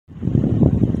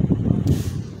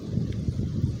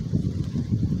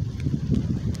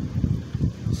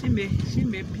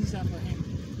made pizza for him.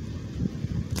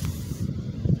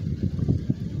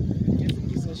 That's the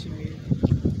pizza she made.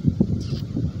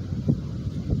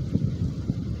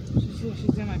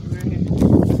 She's in like right here.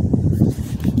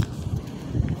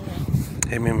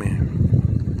 Hey, Mimi.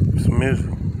 Some music.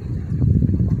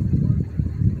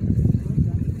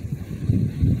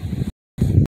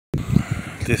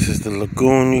 This is the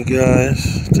lagoon, you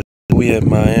guys. We at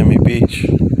Miami Beach,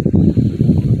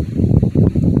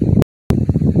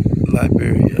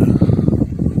 Liberia.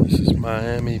 This is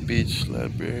Miami Beach,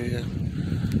 Liberia.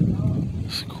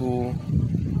 It's cool.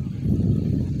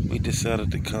 We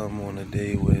decided to come on a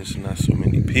day where it's not so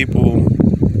many people.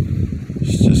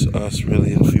 It's just us,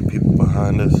 really, and a few people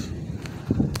behind us.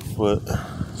 But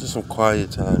just some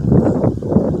quiet time.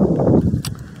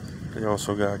 They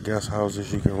also got guest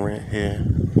houses you can rent here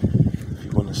if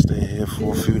you want to stay here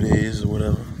for a few days or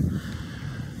whatever.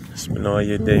 Spend all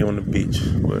your day on the beach.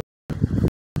 But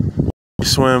we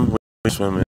swim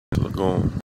in the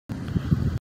lagoon.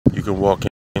 You can walk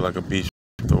in like a beach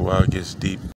after a while it gets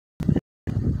deep.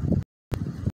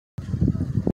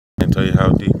 Can't tell you how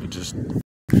deep, but just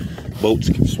boats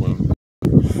can swim.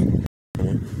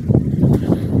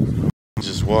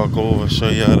 Just walk over, show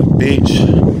you how the beach.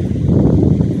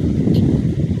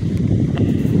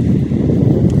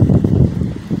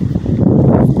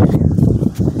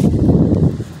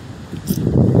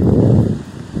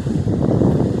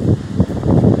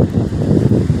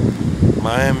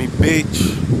 Miami Beach,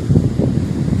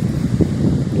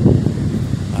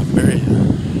 Liberia.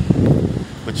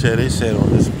 But yeah, they said on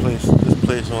this place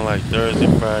on like Thursday,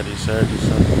 Friday, Saturday,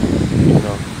 Sunday, you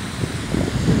know,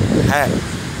 packed,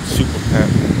 super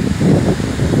packed.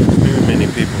 Very many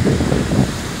people.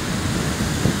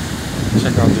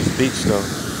 Check out this beach though.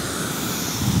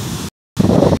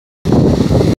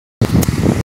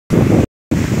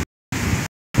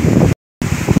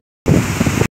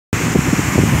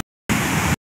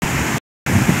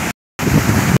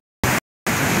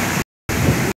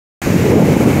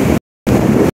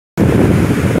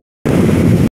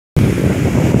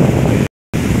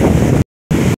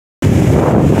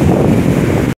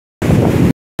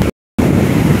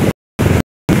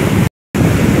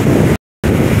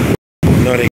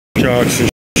 No, they sharks and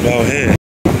out here.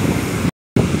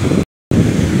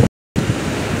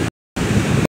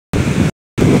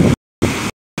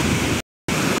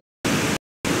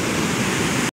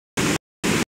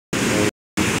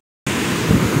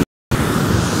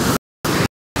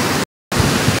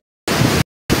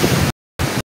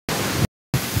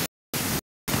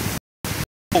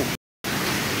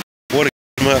 Water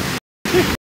came up.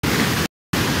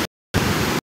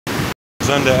 It's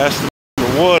underestimated the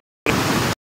water.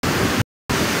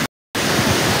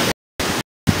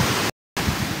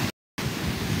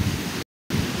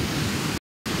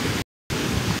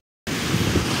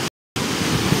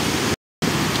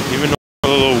 Even though I'm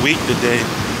a little weak today,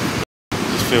 I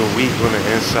just feel weak on the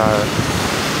inside.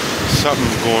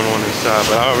 Something's going on inside,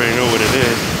 but I already know what it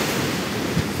is.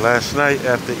 Last night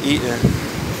after eating,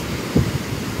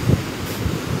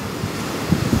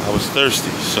 I was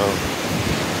thirsty, so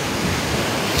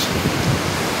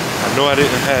I know I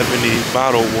didn't have any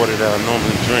bottled water that I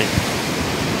normally drink.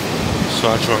 So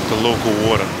I drank the local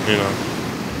water, you know.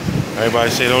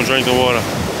 Everybody say don't drink the water.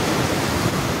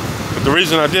 But the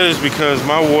reason I did is because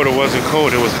my water wasn't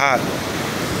cold, it was hot.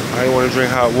 I didn't want to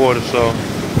drink hot water, so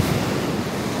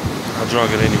I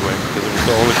drank it anyway, because it was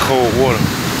the only cold water.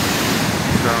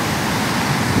 You know?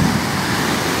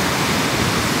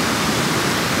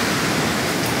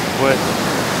 But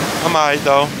I'm alright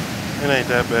though. It ain't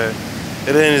that bad.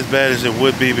 It ain't as bad as it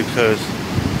would be because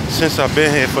since I've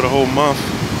been here for the whole month,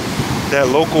 that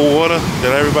local water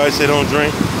that everybody say don't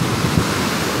drink,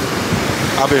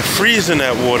 I've been freezing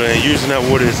that water and using that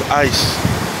water as ice.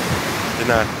 Then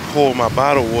I pour my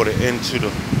bottled water into the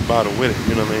bottle with it,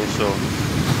 you know what I mean? So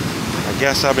I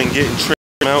guess I've been getting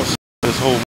tricked out this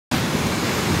whole month.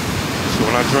 So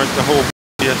when I drank the whole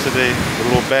yesterday, the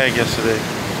little bag yesterday,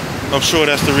 I'm sure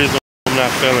that's the reason I'm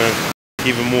not feeling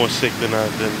even more sick than I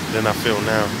feel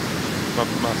now.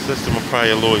 My system is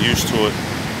probably a little used to it.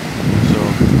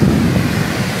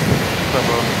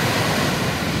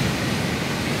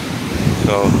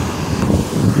 So,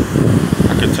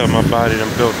 I can tell my body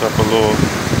done built up a little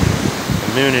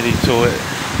immunity to it.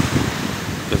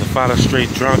 Because if I'd have straight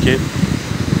drunk it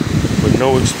with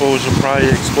no exposure, prior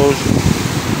exposure,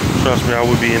 trust me, I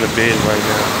would be in the bed right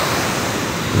now.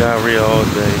 Diarrhea all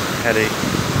day, headache.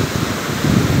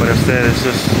 But instead it's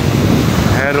just,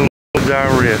 I had a little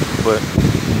diarrhea, but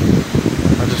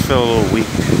I just felt a little weak.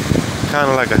 Kind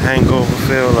of like a hangover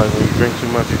feel, like when you drink too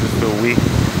much you just feel weak.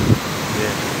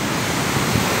 Yeah.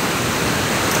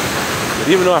 But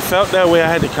even though I felt that way, I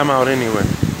had to come out anyway.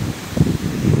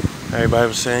 Everybody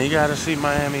was saying, you gotta see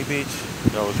Miami Beach.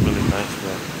 That was really nice,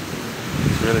 man.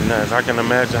 It's really nice. I can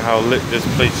imagine how lit this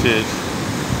place is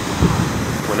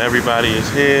when everybody is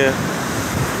here.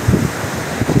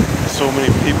 So many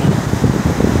people.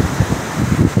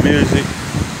 Music,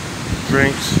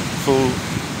 drinks, food.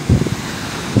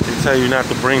 They tell you not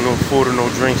to bring no food or no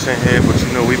drinks in here, but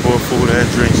you know we bought food and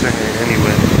drinks in here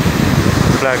anyway.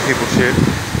 Black people shit.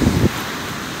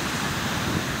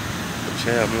 But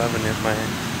yeah, I'm loving it, man.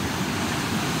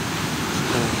 It's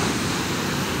cool.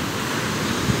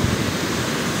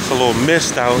 It's a little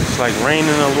mist out. It's like raining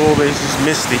a little bit. It's just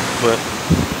misty, but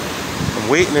I'm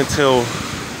waiting until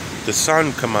the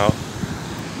sun come out.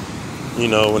 You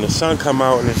know, when the sun come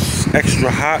out and it's extra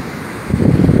hot,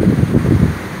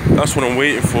 that's what I'm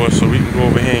waiting for, so we can go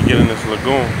over here and get in this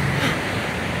lagoon.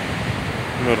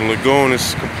 You know, the lagoon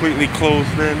is completely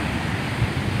closed in.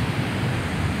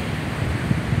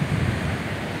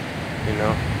 You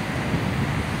know,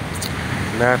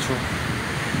 natural.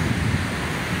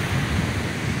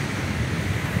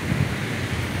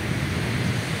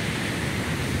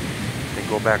 And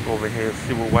go back over here and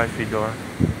see what wifey doing.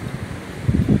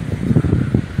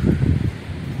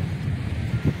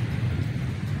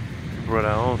 Brought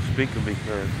our own speaker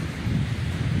because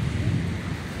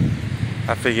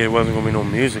I figured it wasn't gonna be no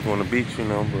music on the beach, you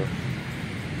know, but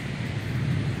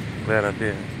glad I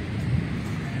did.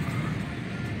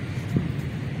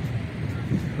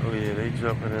 Oh yeah, they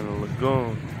jumping in the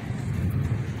lagoon.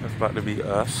 That's about to be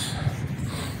us.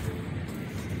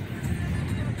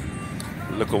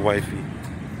 Look at wifey,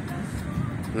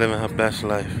 living her best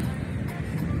life.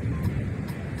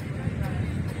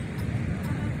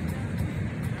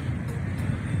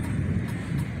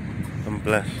 I'm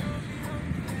blessed.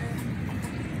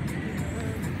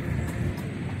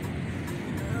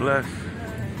 Blessed.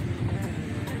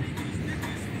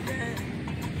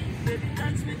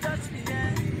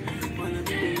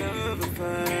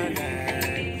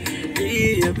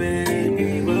 Yeah,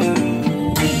 baby.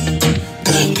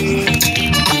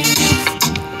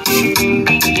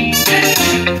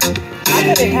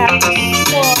 I could have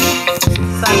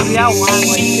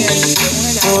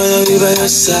I wanna be by your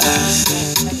side.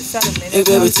 Hey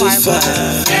baby, too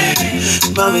fine.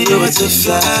 Mommy, you were too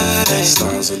fly.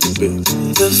 Stars on the beat.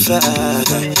 Too fly.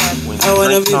 I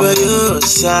wanna be by your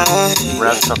side.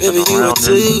 Baby, you were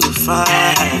too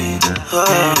fine.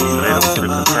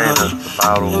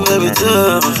 Baby,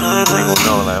 too fine. They gon'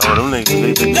 know, like, oh, them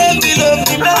niggas, they baby, love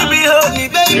me, baby, hold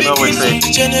me, baby. you know what they say?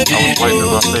 I was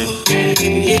wiping my face.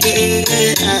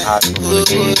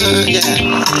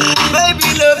 Baby,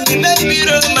 love me, baby,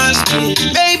 romance me.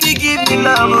 Baby, give me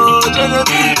love, oh,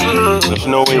 There's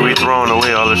no way we throwing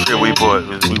away all the shit we bought.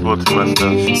 We bought too much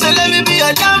stuff. so let me be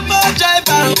a jumbo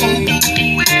driver.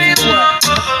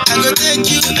 I go take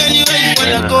you anywhere you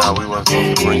wanna go. How we was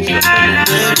supposed to bring shit in.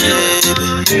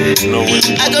 No way.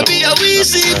 I go be a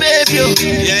Weezy, baby. Oh.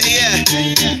 Yeah.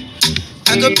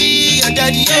 I go be your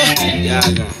daddy, oh.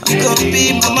 You go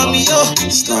be my mommy, oh.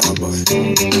 Starboy.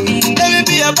 Let me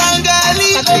be a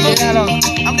Bengali, oh.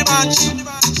 I'm the bunch.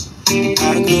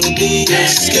 I could be a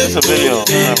skip. It's a video.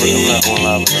 I'm not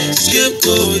on live. Skip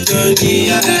go dirty.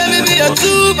 Let me be a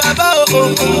two baba,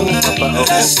 oh.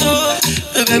 That's so.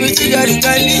 Baby, tigari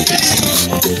kali.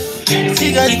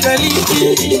 Tigari kali.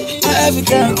 My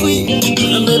African queen.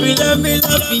 Baby, love me,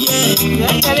 yeah.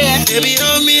 Baby,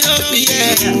 hold me,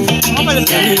 yeah. Let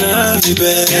me love you,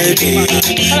 baby.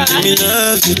 Let me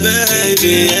love you,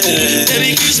 baby. Yeah.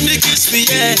 Baby, kiss me,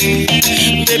 yeah.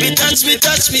 Baby, touch me,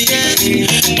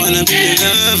 yeah. Wanna be in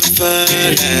love for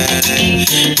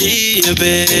life. Yeah,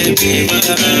 baby.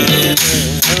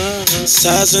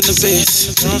 Size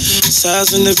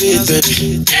on the beat,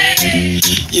 baby.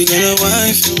 You're gonna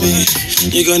whine for me.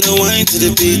 You're gonna whine to the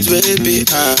beat, baby.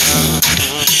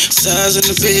 Size on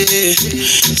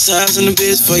the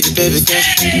beat for you, baby girl.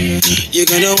 You're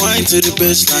gonna whine to the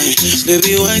baseline,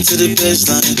 baby, whine to the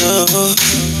baseline. Oh,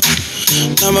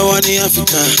 number one in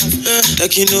Africa,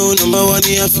 like you know, number one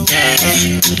in Africa.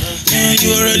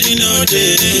 You already know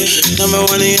that. Number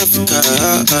one in Africa.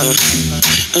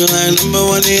 I'm like number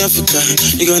one in Africa.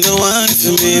 You're gonna whine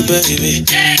for me, baby.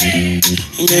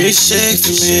 Baby, shake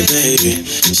for me, baby.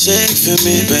 Shake for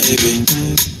me, baby.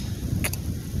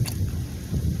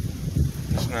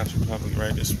 It's not probably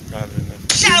right. It's probably not.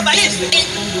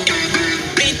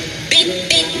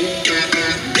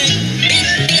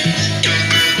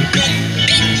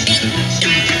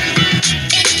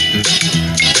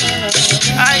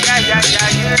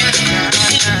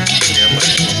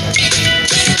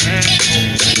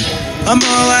 I'm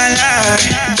all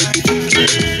alive.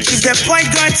 If the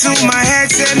point got to my head,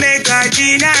 say make I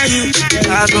deny you,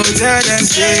 I go tell them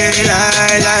say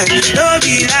lie. Don't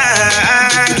be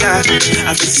lie.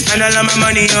 I could spend all of my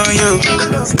money on you.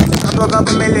 I broke up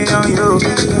 $1 million on you.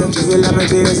 If you love me,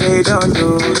 baby, say don't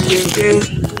do.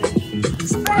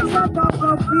 Spend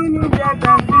up feeling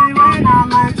that